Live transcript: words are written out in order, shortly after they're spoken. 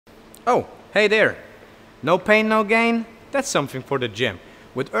Oh, hey there! No pain, no gain? That's something for the gym.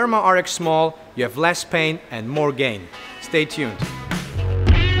 With Urma RX Small, you have less pain and more gain. Stay tuned.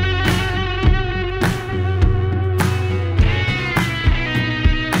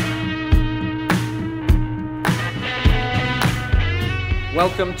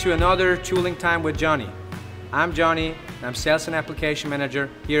 Welcome to another Tooling Time with Gianni. I'm Gianni, and I'm Sales and Application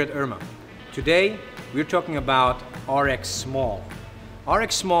Manager here at Urma. Today, we're talking about RX Small.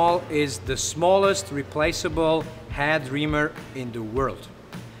 RX Small is the smallest replaceable head reamer in the world.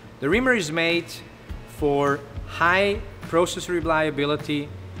 The reamer is made for high process reliability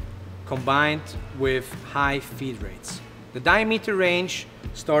combined with high feed rates. The diameter range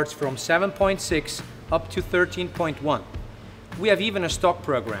starts from 7.6 up to 13.1. We have even a stock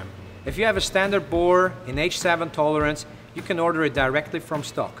program. If you have a standard bore in H7 tolerance, you can order it directly from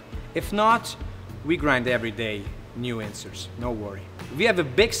stock. If not, we grind every day new inserts, no worry. We have a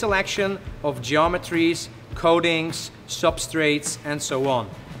big selection of geometries, coatings, substrates, and so on.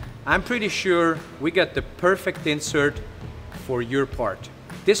 I'm pretty sure we got the perfect insert for your part.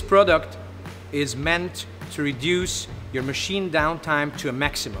 This product is meant to reduce your machine downtime to a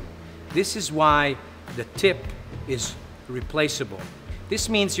maximum. This is why the tip is replaceable. This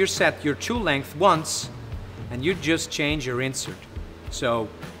means you set your tool length once and you just change your insert. So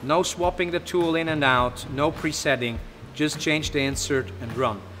no swapping the tool in and out, no presetting, just change the insert and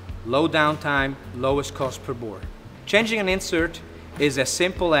run. Low downtime, lowest cost per bore. Changing an insert is as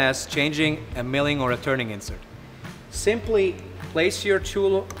simple as changing a milling or a turning insert. Simply place your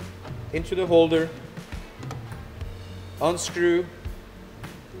tool into the holder, unscrew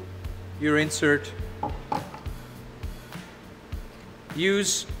your insert,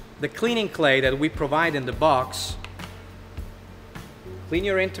 use the cleaning clay that we provide in the box. Clean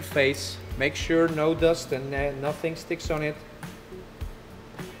your interface, make sure no dust and nothing sticks on it.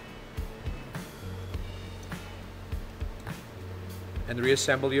 And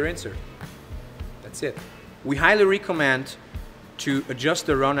reassemble your insert. That's it. We highly recommend to adjust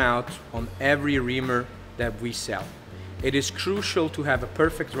the runout on every reamer that we sell. It is crucial to have a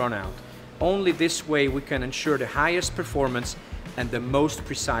perfect runout. Only this way we can ensure the highest performance and the most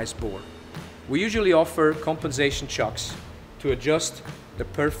precise bore. We usually offer compensation chucks to adjust the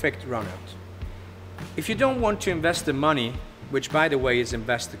perfect runout. If you don't want to invest the money, which by the way is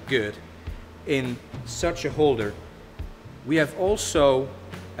invested good, in such a holder, we have also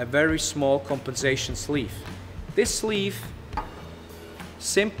a very small compensation sleeve. This sleeve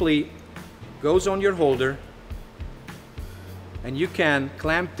simply goes on your holder and you can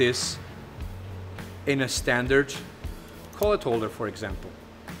clamp this in a standard collet holder, for example.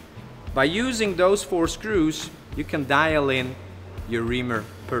 By using those 4 screws, you can dial in your reamer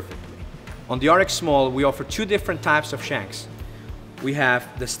perfectly. On the RX Small, we offer 2 different types of shanks. We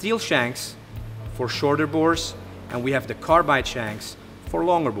have the steel shanks for shorter bores, and we have the carbide shanks for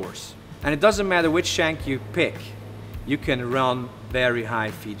longer bores. And it doesn't matter which shank you pick, you can run very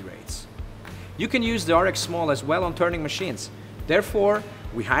high feed rates. You can use the RX Small as well on turning machines. Therefore,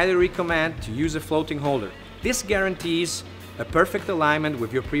 we highly recommend to use a floating holder. This guarantees a perfect alignment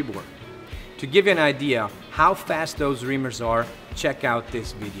with your pre-bore. To give you an idea how fast those reamers are, check out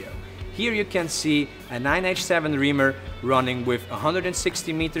this video. Here you can see a 9H7 reamer running with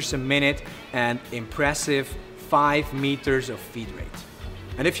 160 meters a minute and impressive 5 meters of feed rate.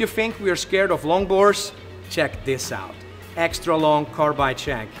 And if you think we are scared of long bores, check this out. Extra long carbide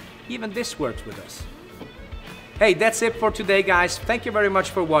shank. Even this works with us. Hey, that's it for today, guys. Thank you very much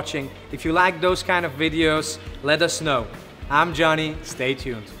for watching. If you like those kind of videos, let us know. I'm Gianni. Stay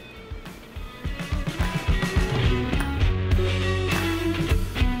tuned.